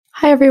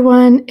Hi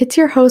everyone, it's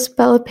your host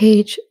Bella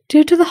Page.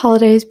 Due to the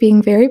holidays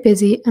being very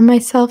busy and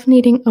myself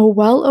needing a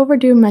well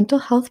overdue mental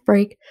health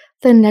break,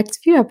 the next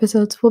few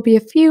episodes will be a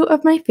few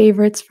of my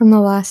favorites from the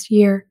last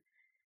year.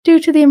 Due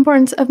to the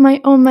importance of my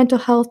own mental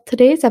health,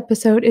 today's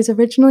episode is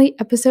originally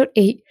episode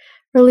 8,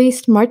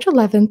 released March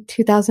 11th,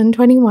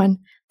 2021,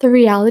 The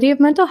Reality of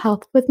Mental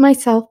Health with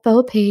myself,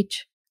 Bella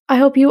Page. I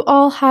hope you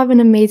all have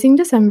an amazing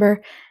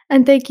December,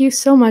 and thank you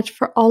so much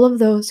for all of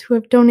those who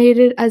have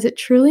donated, as it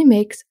truly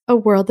makes a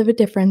world of a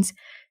difference.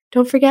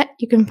 Don't forget,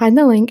 you can find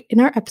the link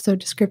in our episode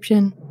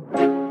description.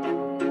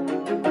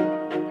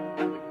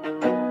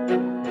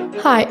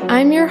 Hi,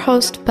 I'm your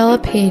host, Bella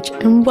Page,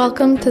 and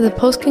welcome to the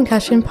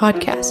Post-Concussion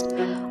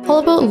podcast, all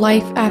about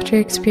life after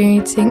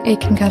experiencing a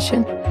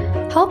concussion.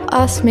 Help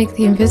us make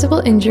the invisible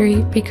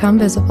injury become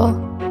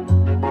visible.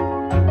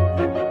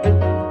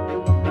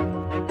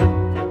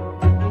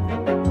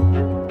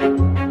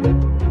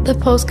 The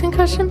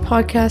Post-Concussion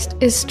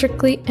podcast is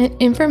strictly an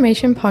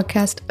information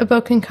podcast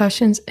about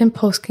concussions and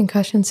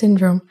post-concussion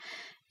syndrome.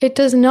 It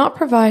does not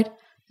provide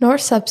nor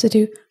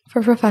substitute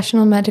for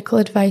professional medical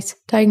advice,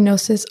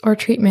 diagnosis, or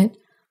treatment.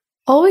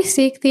 Always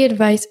seek the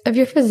advice of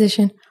your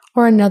physician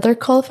or another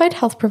qualified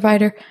health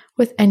provider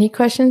with any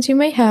questions you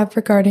may have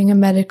regarding a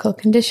medical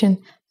condition.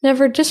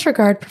 Never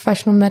disregard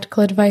professional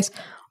medical advice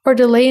or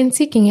delay in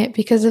seeking it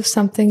because of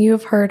something you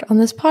have heard on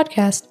this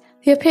podcast.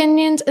 The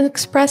opinions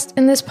expressed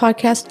in this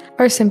podcast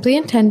are simply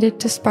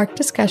intended to spark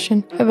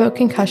discussion about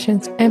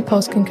concussions and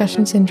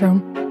post-concussion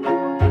syndrome.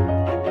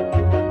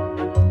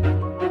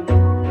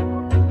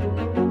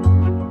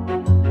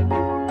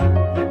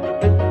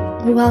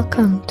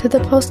 Welcome to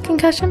the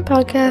Post-Concussion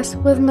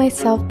podcast with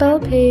myself,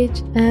 Bella Page,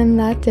 and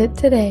that's it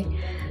today.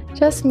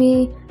 Just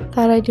me.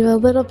 Thought I'd do a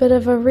little bit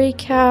of a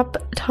recap,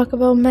 talk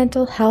about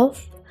mental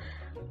health,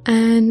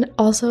 and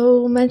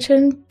also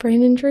mention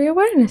Brain Injury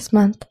Awareness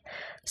Month.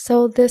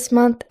 So this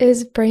month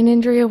is Brain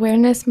Injury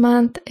Awareness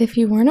Month, if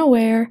you weren't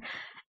aware,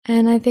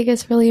 and I think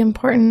it's really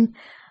important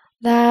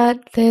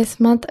that this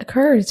month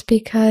occurs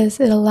because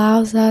it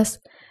allows us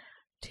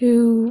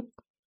to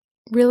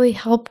really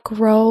help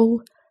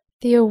grow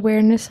the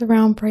awareness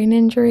around brain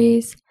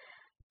injuries,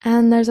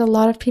 and there's a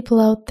lot of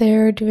people out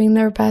there doing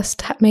their best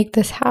to make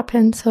this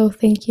happen, so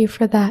thank you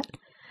for that.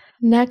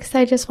 Next,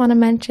 I just want to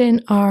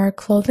mention our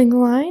clothing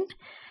line,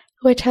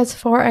 which has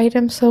 4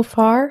 items so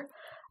far.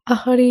 A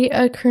hoodie,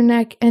 a crew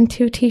neck, and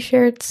 2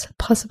 t-shirts,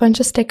 plus a bunch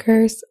of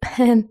stickers.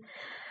 And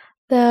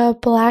the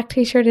black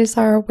t-shirt is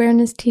our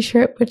awareness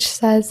t-shirt, which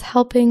says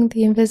helping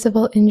the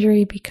invisible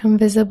injury become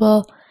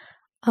visible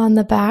on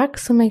the back.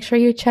 So make sure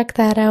you check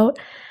that out,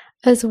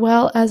 as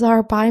well as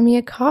our Buy Me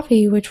a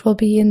Coffee, which will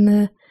be in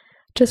the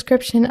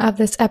description of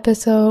this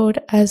episode,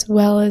 as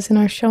well as in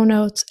our show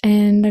notes.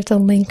 And there's a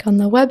link on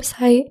the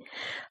website.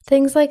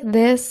 Things like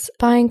this,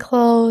 buying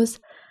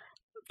clothes,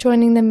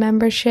 joining the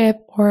membership,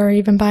 or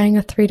even buying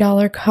a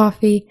 $3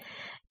 coffee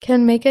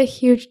can make a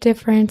huge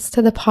difference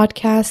to the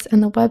podcast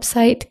and the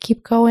website to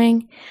keep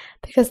going,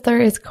 because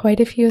there is quite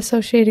a few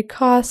associated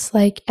costs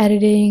like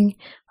editing,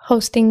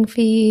 hosting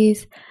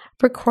fees,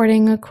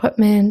 recording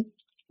equipment,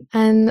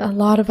 and a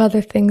lot of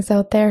other things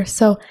out there.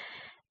 So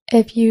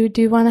if you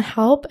do want to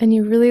help and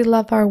you really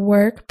love our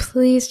work,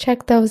 please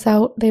check those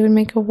out. They would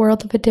make a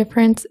world of a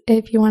difference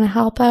if you want to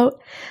help out.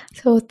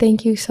 So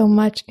thank you so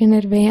much in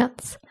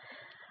advance.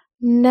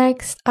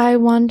 Next, I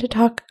want to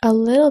talk a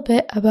lot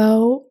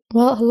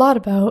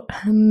about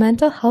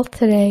mental health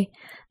today,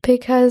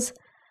 because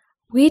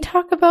we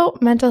talk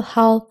about mental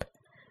health,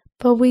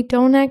 but we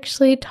don't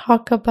actually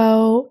talk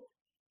about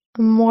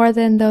more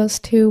than those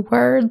 2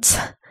 words.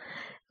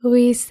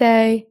 We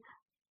say,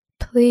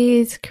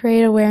 please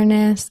create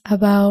awareness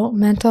about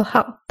mental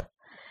health,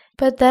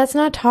 but that's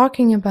not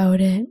talking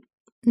about it.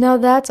 Now,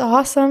 that's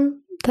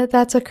awesome that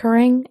that's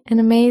occurring and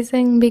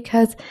amazing,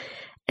 because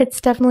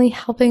it's definitely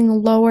helping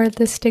lower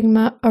the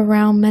stigma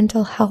around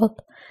mental health.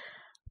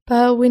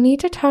 But we need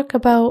to talk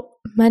about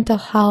mental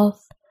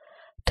health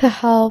to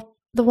help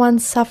the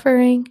ones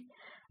suffering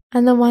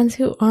and the ones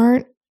who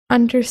aren't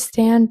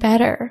understand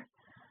better.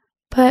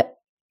 But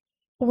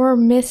we're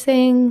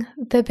missing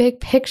the big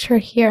picture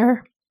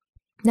here.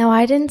 Now,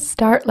 I didn't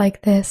start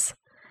like this.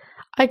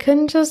 I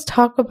couldn't just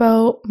talk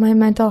about my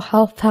mental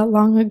health that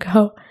long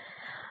ago.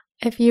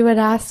 If you had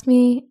asked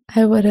me,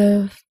 I would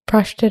have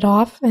brushed it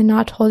off and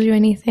not told you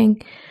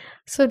anything.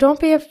 So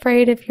don't be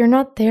afraid if you're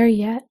not there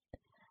yet.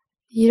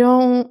 You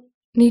don't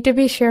need to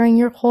be sharing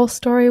your whole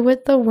story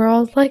with the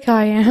world like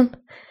I am.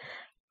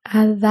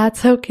 And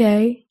that's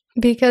okay,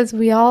 because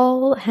we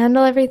all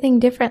handle everything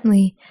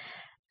differently.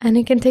 And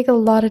it can take a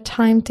lot of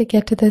time to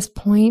get to this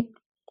point.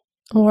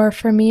 Or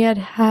for me, it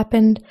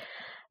happened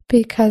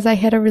because I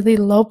hit a really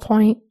low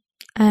point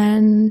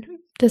and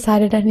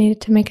decided I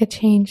needed to make a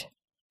change.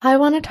 I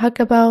want to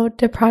talk about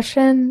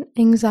depression,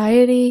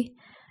 anxiety,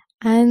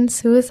 and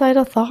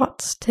suicidal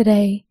thoughts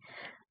today.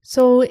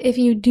 So if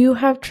you do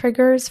have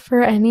triggers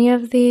for any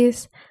of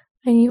these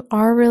and you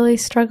are really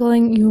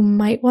struggling, you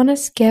might want to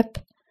skip.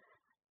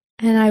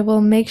 And I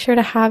will make sure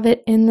to have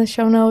it in the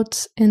show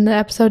notes, in the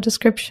episode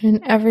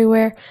description,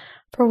 everywhere,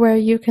 for where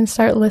you can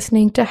start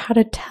listening to how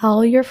to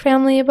tell your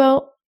family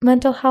about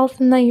mental health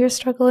and that you're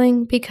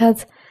struggling,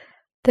 because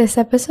this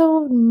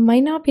episode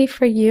might not be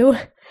for you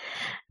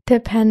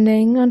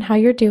depending on how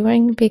you're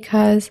doing,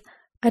 because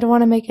I don't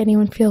want to make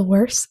anyone feel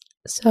worse.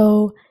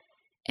 So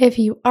if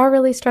you are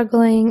really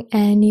struggling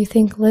and you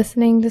think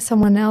listening to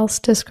someone else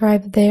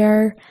describe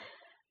their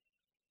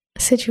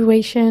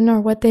situation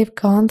or what they've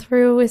gone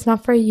through is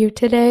not for you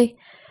today,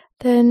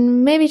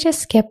 then maybe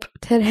just skip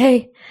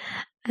today.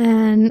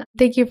 And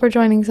thank you for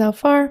joining so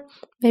far.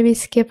 Maybe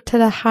skip to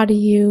the how do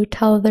you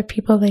tell other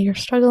people that you're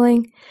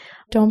struggling.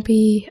 Don't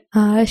be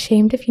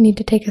ashamed if you need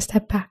to take a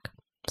step back.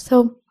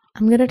 So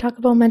I'm going to talk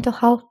about mental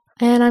health,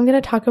 and I'm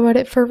going to talk about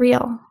it for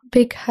real,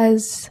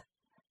 because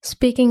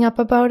speaking up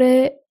about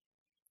it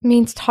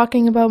means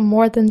talking about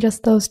more than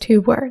just those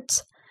two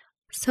words.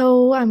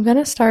 So I'm going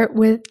to start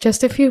with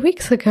just a few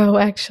weeks ago,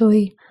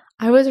 actually.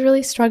 I was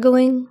really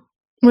struggling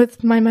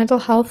with my mental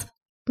health.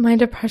 My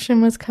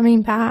depression was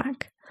coming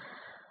back.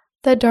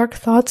 The dark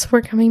thoughts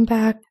were coming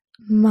back.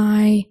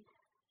 My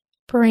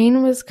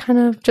brain was kind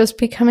of just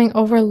becoming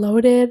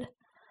overloaded.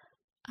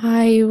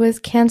 I was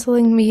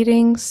canceling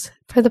meetings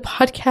for the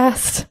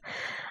podcast.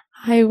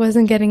 I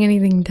wasn't getting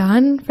anything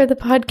done for the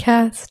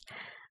podcast.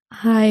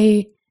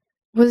 I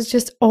was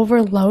just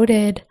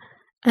overloaded.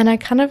 And I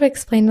kind of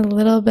explained a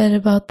little bit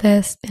about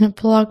this in a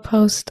blog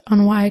post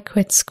on why I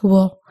quit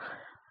school.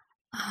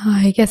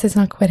 I guess it's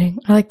not quitting.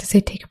 I like to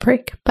say take a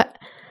break. But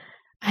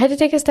I had to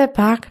take a step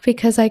back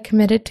because I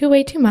committed to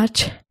way too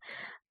much.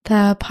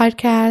 The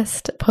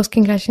podcast,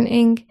 Post-Concussion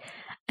Inc.,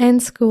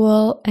 and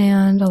school,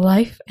 and a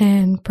life,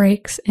 and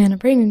breaks, and a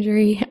brain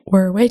injury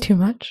were way too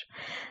much.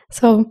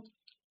 So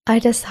I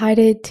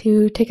decided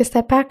to take a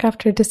step back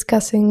after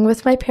discussing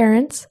with my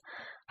parents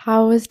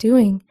how I was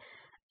doing.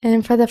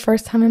 And for the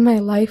first time in my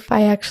life,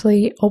 I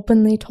actually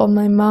openly told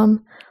my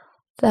mom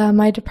that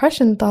my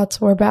depression thoughts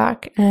were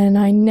back, and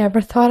I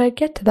never thought I'd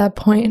get to that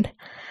point.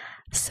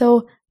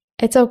 So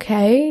it's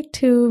okay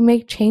to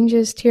make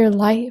changes to your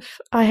life.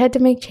 I had to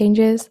make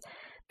changes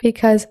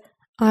because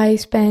I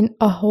spent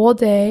a whole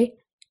day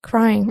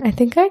crying. I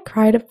think I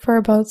cried for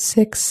about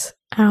 6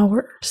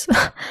 hours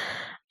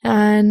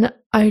and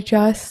I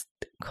just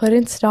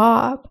couldn't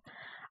stop.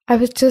 I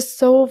was just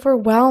so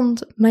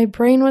overwhelmed. My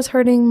brain was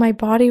hurting. My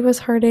body was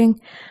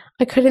hurting.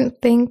 I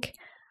couldn't think.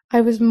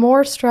 I was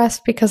more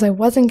stressed because I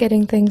wasn't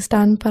getting things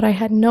done, but I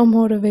had no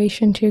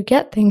motivation to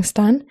get things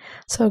done.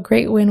 So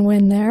great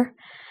win-win there.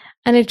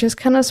 And it just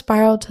kind of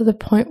spiraled to the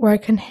point where I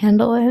couldn't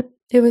handle it.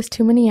 It was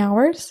too many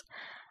hours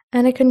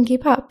and I couldn't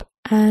keep up.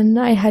 And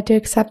I had to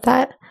accept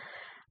that.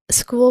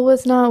 School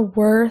was not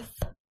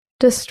worth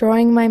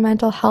destroying my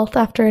mental health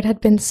after it had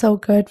been so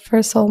good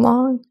for so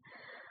long.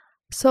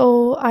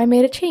 So I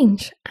made a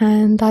change,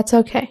 and that's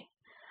okay.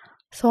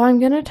 So I'm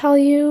going to tell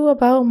you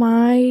about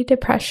my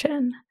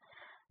depression.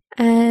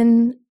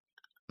 And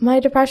my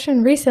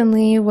depression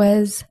recently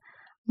was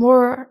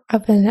more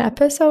of an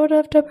episode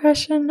of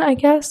depression, I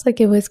guess.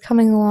 Like, it was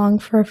coming along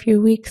for a few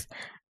weeks,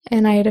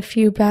 and I had a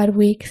few bad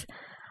weeks.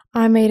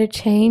 I made a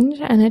change,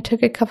 and it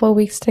took a couple of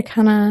weeks to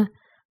kind of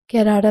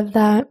get out of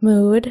that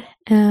mood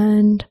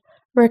and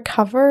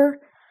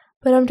recover.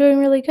 But I'm doing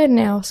really good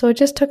now. So it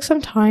just took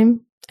some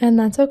time, and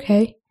that's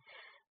okay.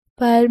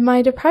 But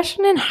my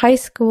depression in high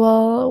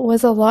school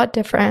was a lot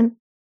different.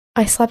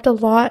 I slept a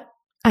lot.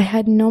 I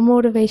had no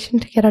motivation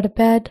to get out of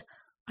bed.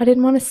 I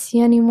didn't want to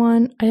see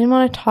anyone. I didn't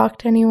want to talk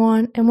to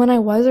anyone. And when I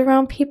was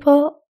around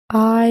people,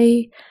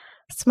 I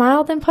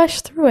smiled and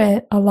pushed through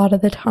it a lot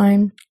of the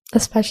time,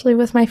 especially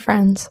with my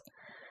friends.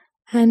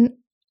 And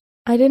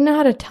I didn't know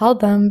how to tell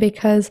them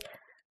because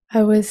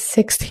I was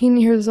 16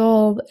 years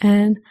old,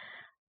 and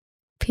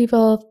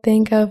people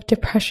think of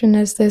depression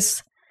as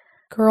this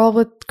girl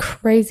with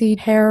crazy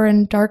hair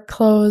and dark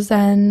clothes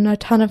and a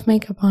ton of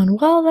makeup on.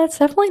 Well, that's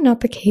definitely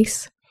not the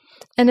case.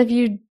 And if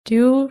you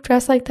do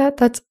dress like that,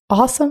 that's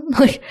awesome.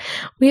 Like,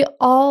 we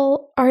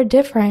all are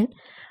different,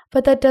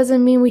 but that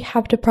doesn't mean we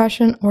have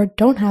depression or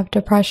don't have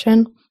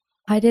depression.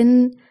 I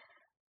didn't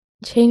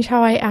change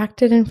how I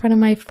acted in front of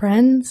my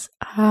friends.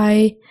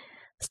 I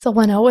still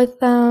went out with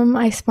them.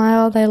 I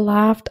smiled. I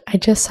laughed. I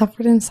just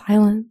suffered in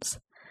silence.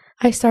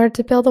 I started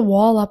to build a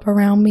wall up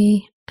around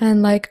me,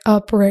 and like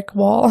a brick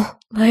wall,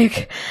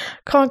 like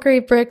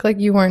concrete brick, like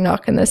you weren't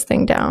knocking this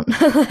thing down.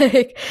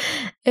 Like,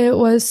 it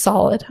was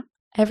solid.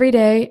 Every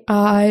day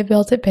I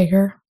built it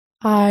bigger.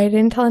 I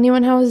didn't tell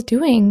anyone how I was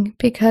doing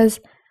because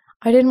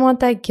I didn't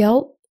want that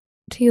guilt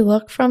to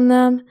look from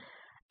them.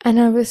 And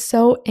I was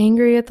so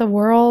angry at the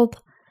world.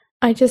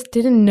 I just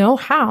didn't know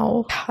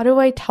how. How do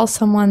I tell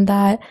someone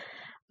that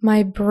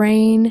my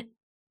brain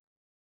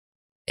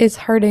is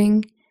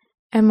hurting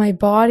and my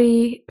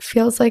body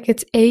feels like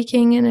it's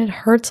aching and it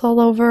hurts all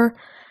over,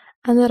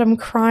 and that I'm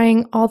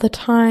crying all the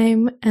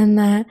time, and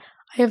that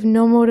I have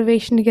no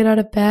motivation to get out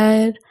of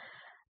bed,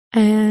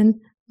 and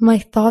my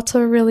thoughts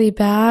are really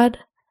bad?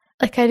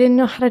 Like, I didn't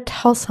know how to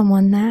tell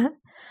someone that.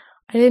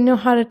 I didn't know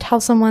how to tell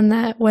someone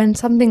that when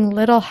something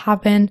little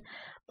happened,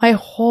 my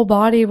whole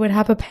body would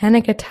have a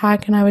panic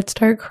attack and I would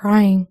start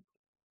crying.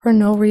 for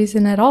no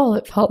reason at all.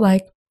 It felt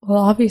like,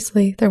 well,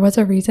 obviously there was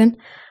a reason.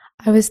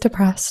 I was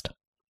depressed.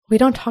 We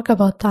don't talk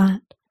about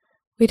that.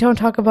 We don't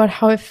talk about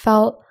how it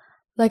felt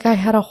like I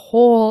had a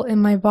hole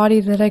in my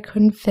body that I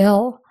couldn't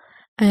fill,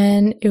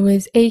 and it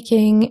was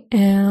aching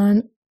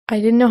and I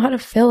didn't know how to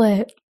fill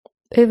it.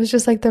 It was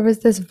just like there was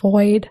this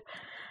void.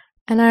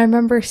 And I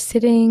remember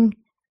sitting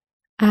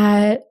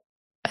at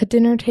a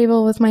dinner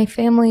table with my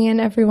family and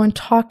everyone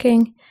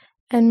talking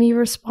and me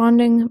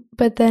responding,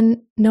 but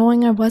then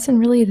knowing I wasn't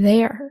really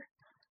there,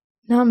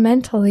 not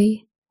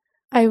mentally.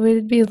 I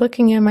would be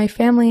looking at my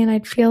family and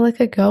I'd feel like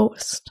a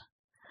ghost.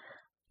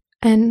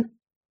 And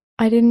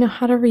I didn't know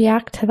how to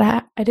react to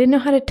that. I didn't know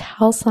how to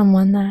tell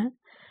someone that.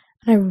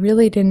 And I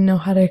really didn't know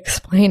how to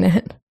explain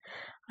it.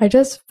 I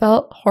just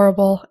felt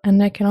horrible.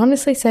 And I can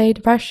honestly say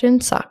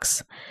depression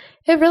sucks.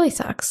 It really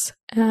sucks.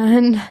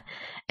 And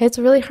it's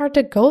really hard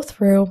to go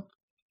through.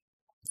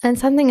 And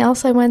something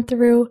else I went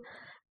through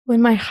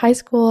when my high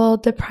school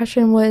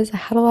depression was I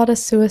had a lot of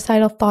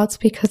suicidal thoughts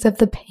because of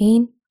the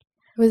pain.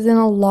 I was in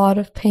a lot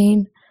of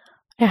pain.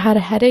 I had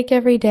a headache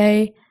every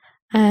day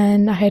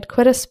and I had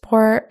quit a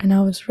sport and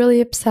I was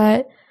really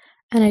upset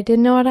and I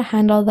didn't know how to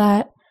handle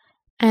that.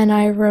 And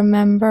I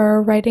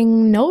remember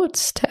writing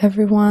notes to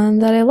everyone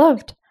that I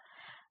loved.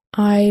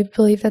 I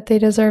believe that they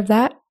deserve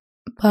that,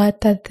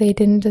 but that they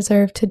didn't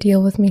deserve to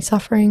deal with me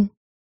suffering.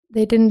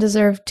 They didn't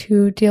deserve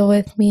to deal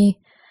with me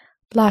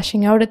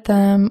lashing out at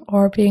them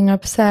or being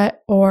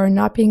upset or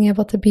not being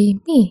able to be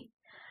me.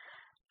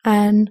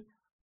 And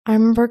I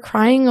remember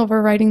crying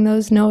over writing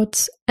those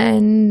notes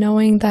and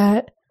knowing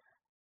that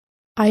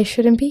I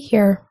shouldn't be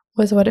here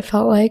was what it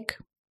felt like.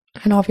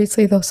 And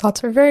obviously those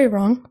thoughts were very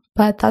wrong,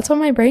 but that's what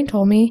my brain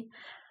told me.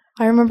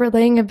 I remember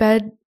laying in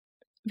bed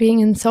being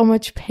in so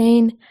much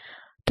pain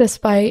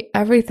despite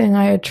everything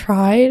I had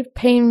tried,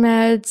 pain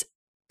meds,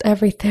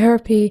 every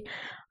therapy.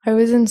 I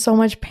was in so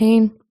much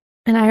pain.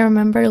 And I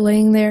remember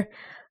laying there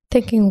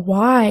thinking,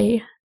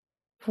 why?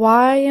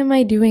 Why am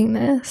I doing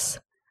this?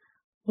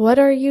 What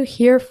are you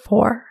here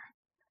for?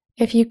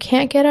 If you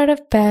can't get out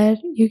of bed,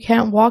 you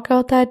can't walk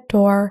out that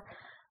door,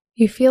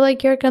 you feel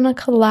like you're gonna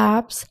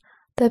collapse,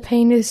 the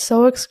pain is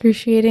so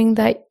excruciating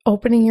that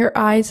opening your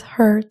eyes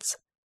hurts.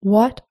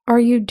 What are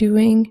you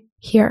doing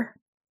here?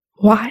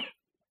 Why?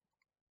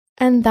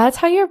 And that's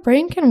how your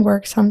brain can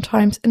work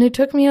sometimes. And it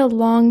took me a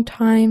long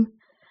time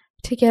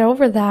to get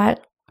over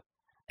that.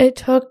 It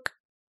took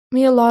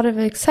me a lot of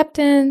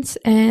acceptance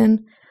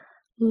and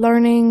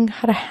learning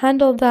how to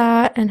handle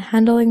that and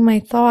handling my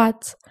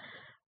thoughts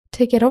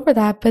to get over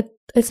that. But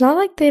it's not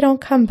like they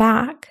don't come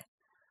back.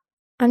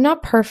 I'm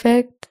not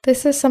perfect.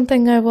 This is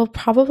something I will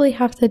probably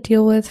have to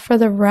deal with for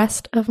the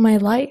rest of my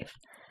life.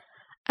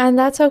 And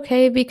that's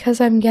okay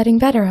because I'm getting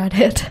better at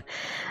it,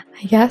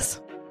 I guess.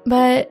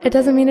 But it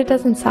doesn't mean it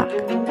doesn't suck.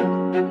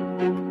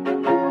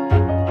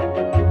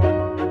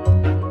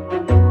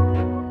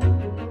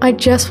 I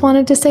just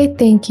wanted to say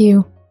thank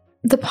you.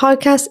 The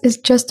podcast is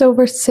just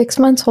over 6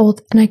 months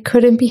old, and I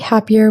couldn't be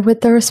happier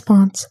with the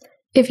response.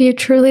 If you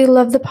truly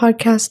love the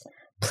podcast,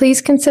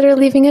 please consider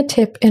leaving a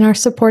tip in our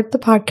Support the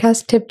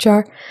Podcast tip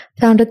jar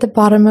found at the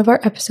bottom of our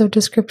episode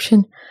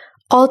description.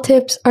 All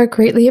tips are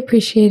greatly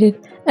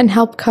appreciated and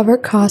help cover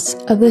costs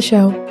of the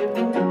show.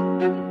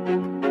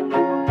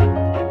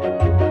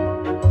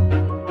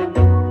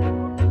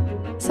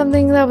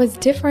 Something that was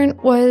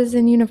different was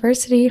in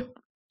university.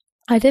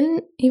 I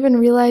didn't even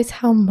realize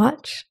how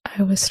much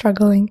I was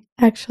struggling,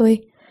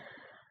 actually.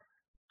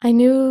 I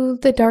knew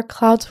the dark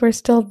clouds were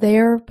still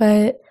there,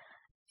 but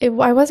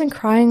I wasn't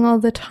crying all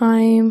the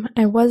time.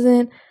 I was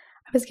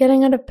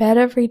getting out of bed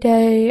every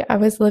day. I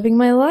was living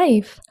my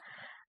life.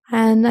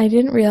 And I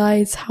didn't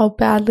realize how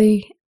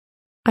badly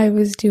I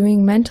was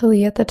doing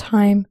mentally at the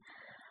time.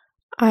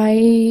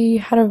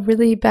 I had a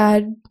really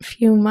bad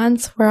few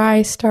months where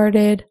I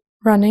started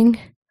running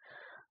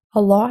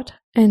a lot.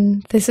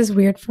 And this is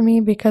weird for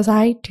me because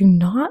I do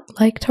not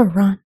like to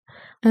run.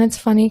 And it's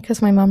funny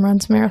because my mom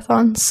runs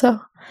marathons, so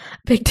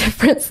big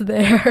difference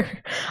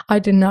there. I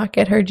did not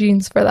get her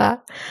genes for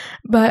that.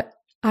 But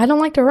I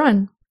don't like to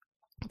run.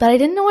 But I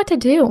didn't know what to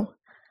do.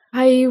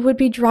 I would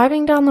be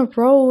driving down the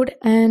road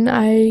and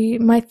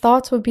my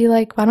thoughts would be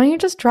like, why don't you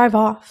just drive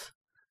off?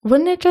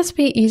 Wouldn't it just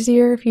be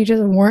easier if you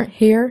just weren't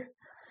here?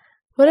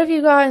 What if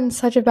you got in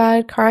such a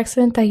bad car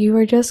accident that you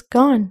were just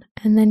gone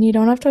and then you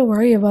don't have to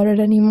worry about it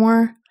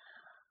anymore?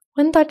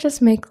 Wouldn't that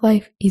just make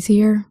life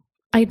easier?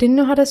 I didn't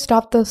know how to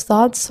stop those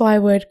thoughts, so I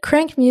would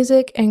crank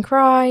music and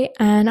cry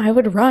and I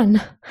would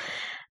run.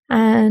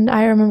 And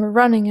I remember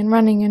running and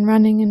running and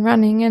running and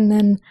running and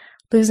then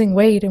losing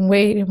weight and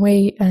weight and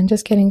weight and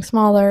just getting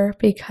smaller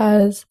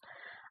because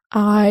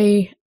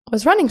I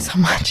was running so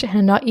much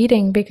and not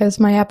eating because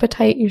my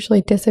appetite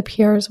usually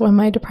disappears when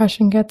my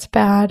depression gets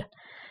bad.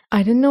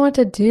 I didn't know what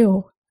to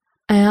do.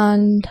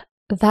 And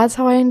that's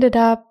how I ended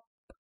up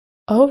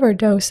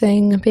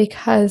overdosing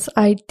because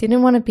I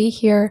didn't want to be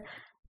here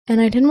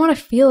and I didn't want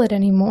to feel it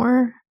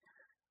anymore.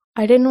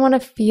 I didn't want to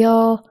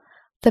feel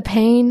the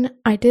pain.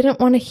 I didn't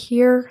want to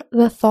hear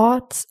the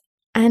thoughts.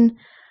 And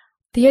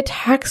the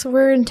attacks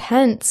were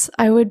intense.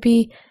 I would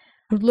be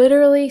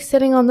literally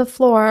sitting on the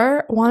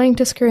floor, wanting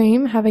to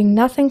scream, having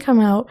nothing come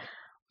out,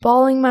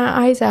 bawling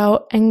my eyes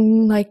out,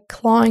 and like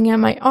clawing at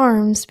my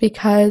arms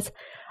because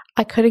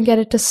I couldn't get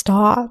it to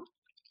stop.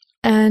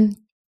 And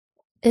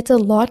it's a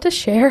lot to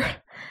share.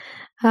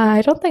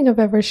 I don't think I've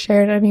ever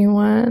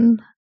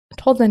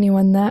told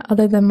anyone that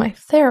other than my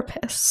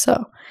therapist.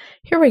 So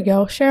here we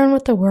go, sharing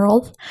with the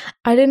world.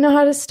 I didn't know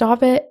how to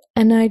stop it,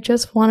 and I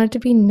just wanted to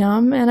be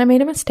numb, and I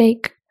made a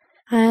mistake.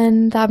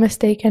 And that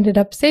mistake ended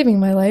up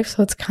saving my life,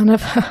 so it's kind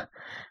of a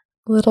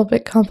little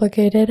bit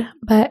complicated.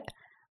 But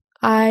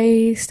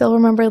I still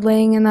remember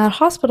laying in that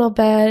hospital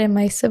bed and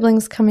my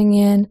siblings coming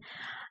in,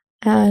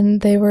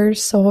 and they were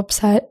so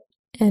upset.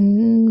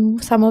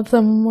 And some of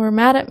them were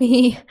mad at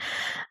me.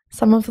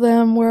 Some of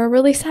them were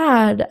really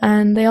sad,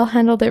 and they all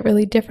handled it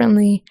really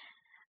differently.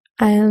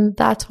 And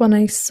that's when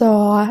I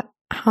saw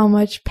how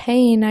much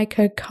pain I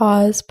could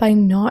cause by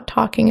not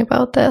talking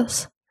about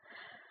this.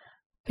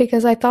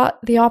 Because I thought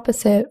the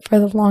opposite for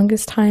the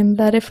longest time,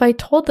 that if I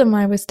told them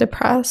I was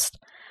depressed,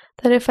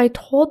 that if I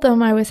told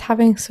them I was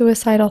having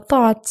suicidal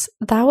thoughts,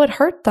 that would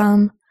hurt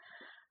them.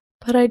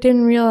 But I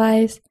didn't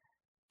realize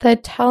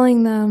that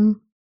telling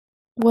them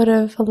would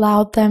have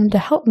allowed them to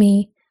help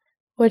me,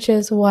 which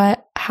is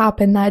what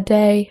happened that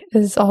day.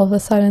 Is all of a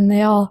sudden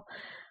they all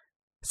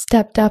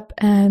stepped up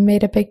and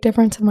made a big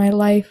difference in my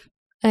life.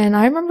 And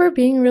I remember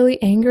being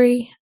really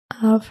angry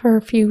for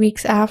a few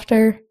weeks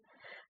after,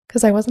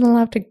 because I wasn't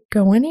allowed to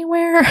go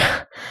anywhere.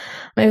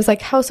 It was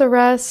like house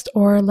arrest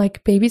or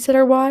like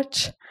babysitter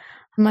watch.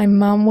 My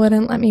mom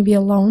wouldn't let me be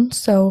alone,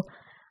 so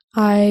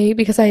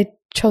because I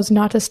chose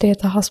not to stay at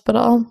the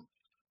hospital,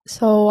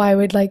 so I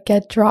would like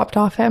get dropped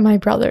off at my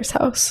brother's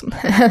house.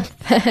 And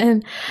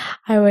then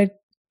I would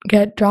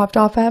get dropped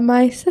off at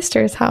my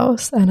sister's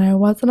house, and I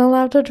wasn't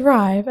allowed to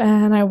drive,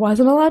 and I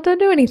wasn't allowed to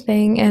do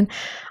anything, and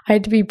I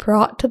had to be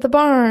brought to the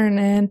barn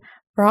and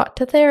brought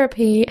to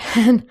therapy.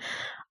 And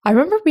I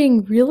remember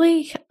being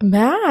really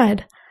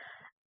mad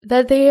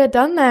that they had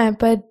done that,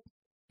 but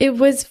it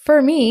was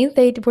for me.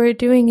 They were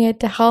doing it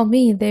to help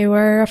me. They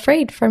were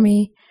afraid for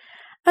me.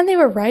 And they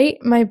were right.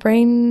 My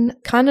brain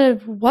kind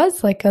of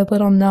was like a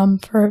little numb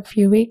for a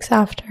few weeks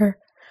after.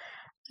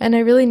 And I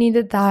really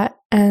needed that.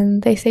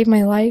 And they saved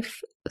my life.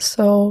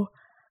 So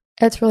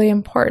it's really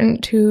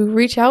important to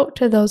reach out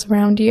to those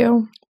around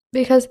you,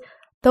 because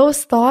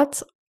those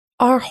thoughts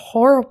are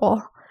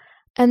horrible.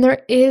 And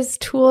there is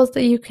tools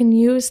that you can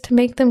use to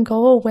make them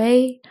go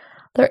away.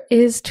 There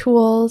is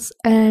tools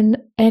and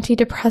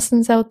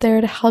antidepressants out there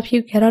to help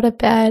you get out of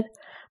bed.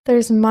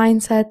 There's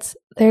mindsets.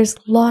 There's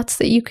lots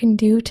that you can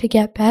do to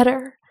get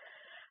better.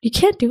 You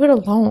can't do it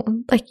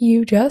alone.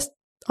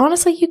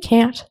 Honestly, you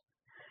can't.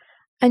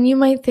 And you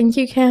might think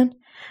you can.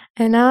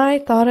 And I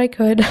thought I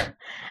could.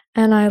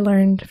 And I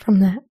learned from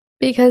that.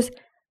 Because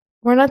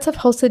we're not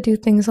supposed to do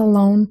things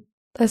alone.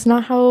 That's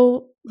not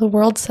how the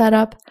world's set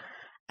up.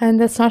 And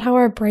that's not how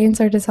our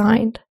brains are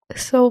designed.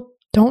 So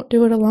don't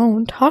do it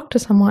alone. Talk to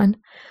someone.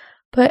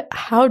 But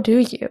how do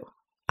you?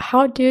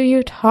 How do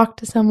you talk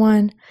to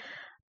someone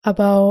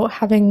about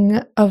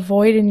having a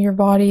void in your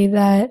body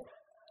that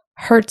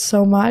hurts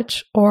so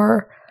much,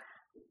 or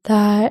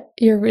that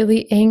you're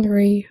really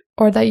angry,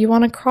 or that you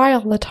want to cry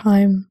all the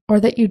time, or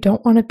that you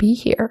don't want to be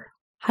here?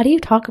 How do you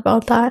talk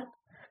about that?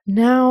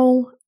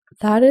 Now,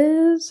 that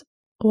is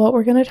what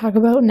we're going to talk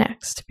about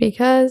next,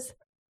 because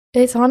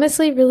it's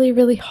honestly really,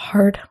 really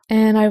hard,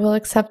 and I will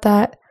accept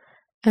that,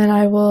 and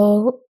I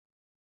will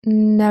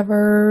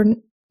never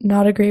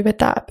not agree with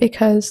that,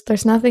 because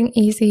there's nothing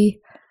easy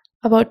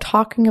about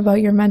talking about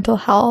your mental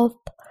health.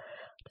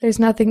 There's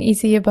nothing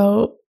easy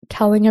about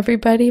telling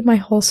everybody my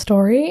whole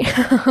story.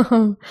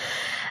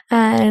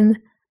 And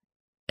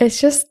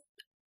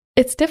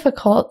it's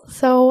difficult.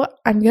 So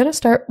I'm going to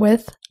start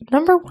with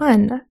number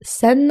 1,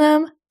 send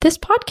them this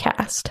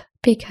podcast,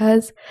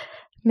 because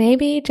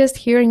maybe just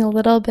hearing a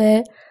little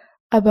bit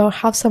about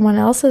how someone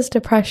else's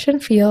depression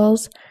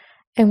feels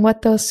and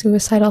what those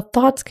suicidal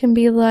thoughts can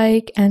be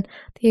like, and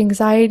the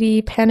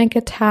anxiety, panic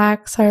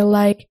attacks are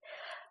like,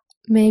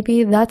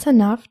 maybe that's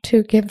enough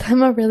to give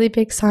them a really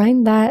big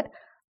sign that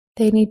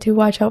they need to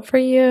watch out for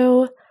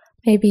you,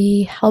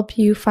 maybe help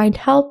you find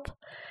help,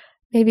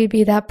 maybe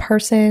be that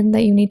person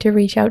that you need to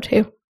reach out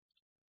to.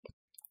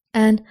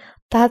 And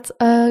that's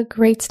a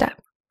great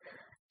step.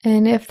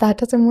 And if that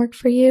doesn't work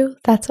for you,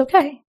 that's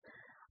okay.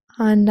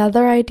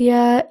 Another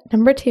idea,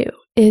 number 2,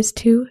 is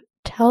to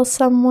tell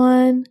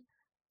one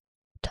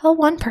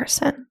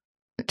person,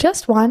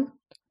 just one.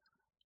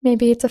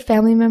 Maybe it's a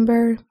family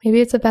member, maybe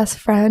it's a best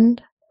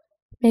friend,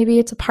 maybe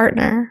it's a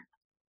partner,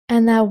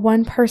 and that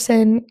one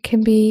person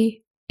can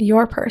be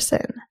your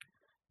person.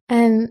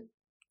 And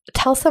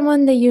tell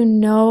someone that you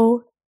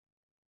know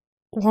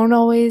won't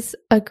always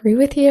agree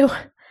with you,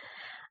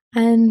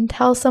 and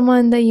tell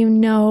someone that you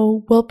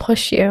know will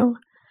push you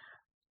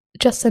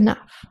just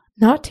enough,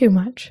 not too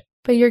much,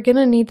 but you're going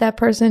to need that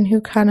person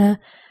who kind of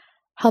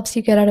helps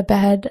you get out of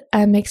bed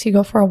and makes you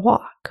go for a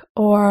walk,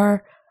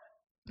 or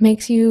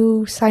makes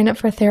you sign up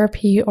for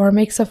therapy or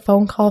makes a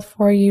phone call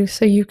for you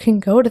so you can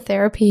go to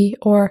therapy,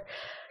 or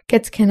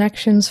gets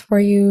connections for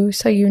you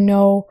so you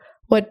know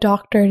what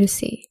doctor to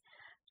see.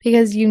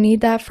 Because you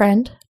need that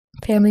friend,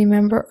 family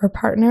member, or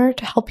partner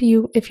to help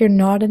you if you're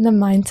not in the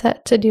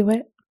mindset to do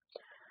it.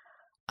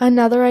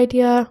 Another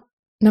idea,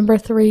 number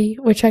 3,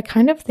 which I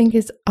kind of think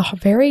is a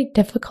very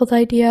difficult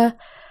idea,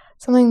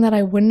 something that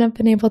I wouldn't have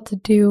been able to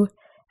do,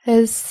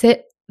 is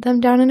sit them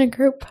down in a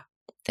group.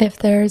 If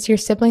there's your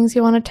siblings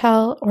you want to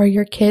tell, or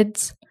your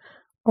kids,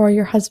 or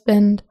your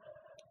husband,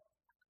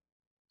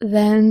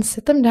 then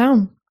sit them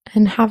down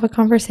and have a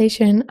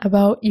conversation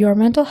about your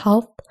mental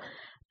health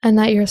and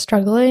that you're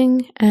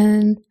struggling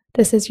and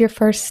this is your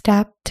first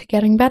step to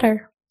getting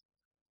better.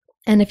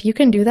 And if you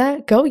can do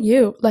that, go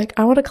you. Like,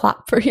 I want to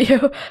clap for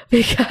you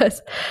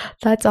because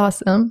that's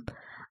awesome.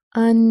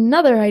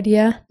 Another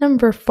idea,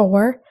 number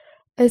 4,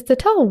 is to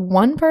tell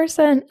one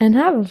person and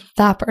have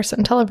that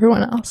person tell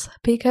everyone else.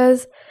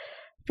 Because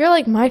if you're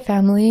like my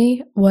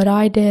family, what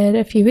I did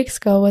a few weeks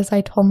ago was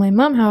I told my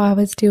mom how I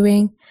was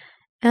doing,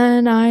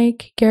 and I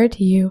can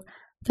guarantee you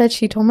that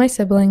she told my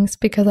siblings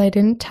because I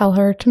didn't tell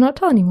her to not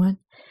tell anyone.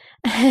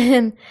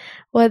 And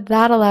what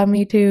that allowed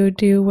me to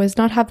do was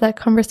not have that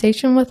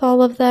conversation with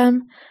all of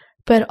them,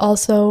 but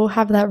also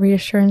have that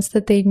reassurance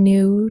that they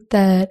knew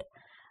that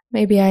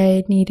maybe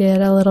I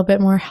needed a little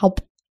bit more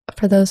help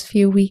for those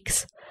few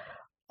weeks,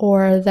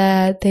 or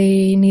that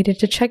they needed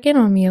to check in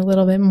on me a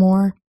little bit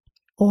more,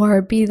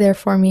 or be there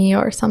for me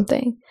or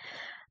something.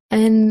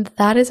 And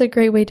that is a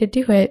great way to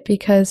do it,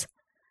 because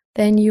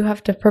then you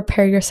have to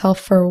prepare yourself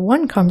for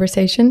one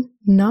conversation,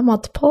 not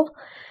multiple.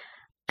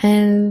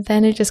 And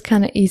then it just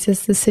kind of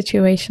eases the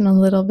situation a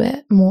little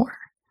bit more.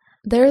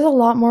 There's a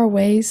lot more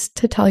ways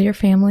to tell your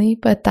family,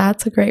 but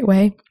that's a great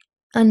way.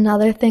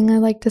 Another thing I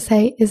like to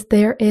say is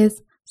there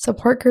is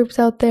support groups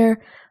out there.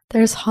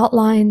 There's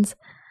hotlines.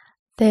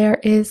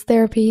 There is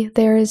therapy.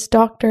 There is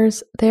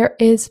doctors. There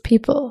is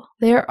people.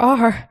 There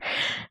are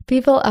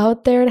people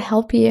out there to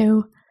help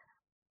you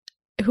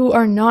who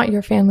are not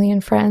your family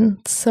and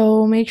friends.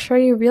 So make sure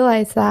you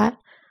realize that.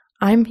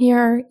 I'm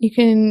here. You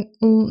can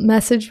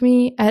message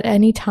me at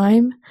any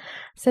time.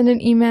 Send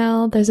an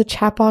email. There's a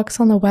chat box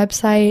on the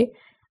website.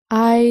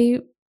 I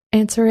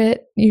answer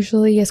it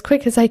usually as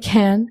quick as I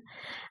can.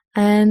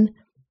 And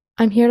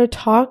I'm here to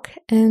talk,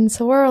 and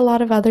so are a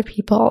lot of other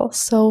people.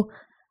 So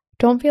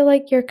don't feel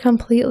like you're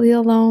completely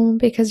alone,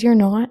 because you're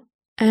not.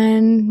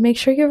 And make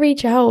sure you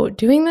reach out.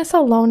 Doing this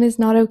alone is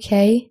not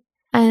okay.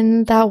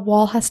 And that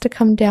wall has to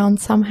come down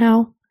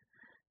somehow.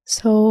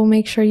 So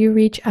make sure you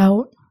reach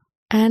out.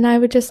 And I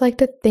would just like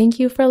to thank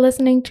you for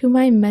listening to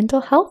my mental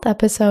health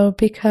episode,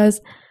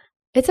 because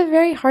it's a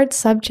very hard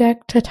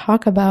subject to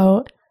talk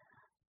about.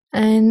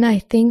 And I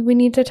think we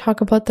need to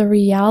talk about the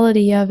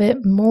reality of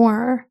it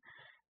more,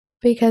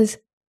 because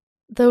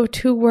the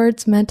 2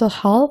 words mental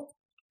health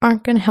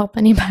aren't going to help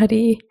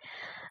anybody,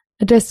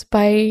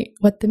 despite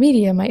what the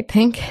media might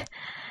think.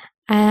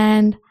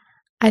 And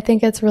I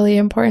think it's really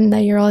important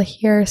that you're all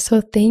here. So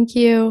thank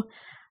you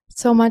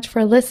so much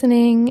for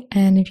listening.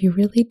 And if you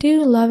really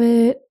do love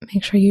it,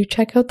 make sure you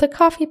check out the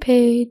coffee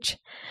page,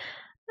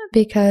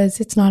 because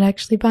it's not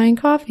actually buying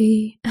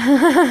coffee.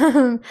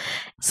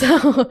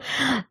 So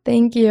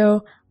thank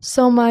you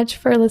so much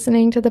for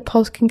listening to the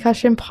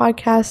Post-Concussion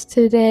podcast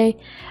today.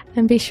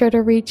 And be sure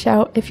to reach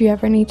out if you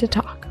ever need to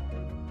talk.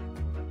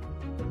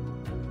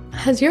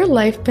 Has your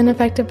life been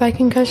affected by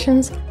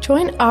concussions?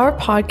 Join our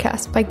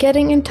podcast by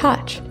getting in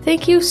touch.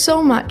 Thank you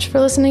so much for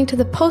listening to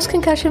the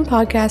Post-Concussion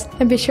podcast,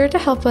 and be sure to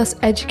help us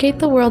educate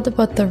the world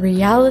about the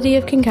reality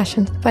of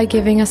concussions by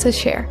giving us a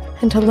share.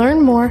 And to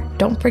learn more,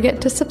 don't forget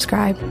to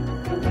subscribe.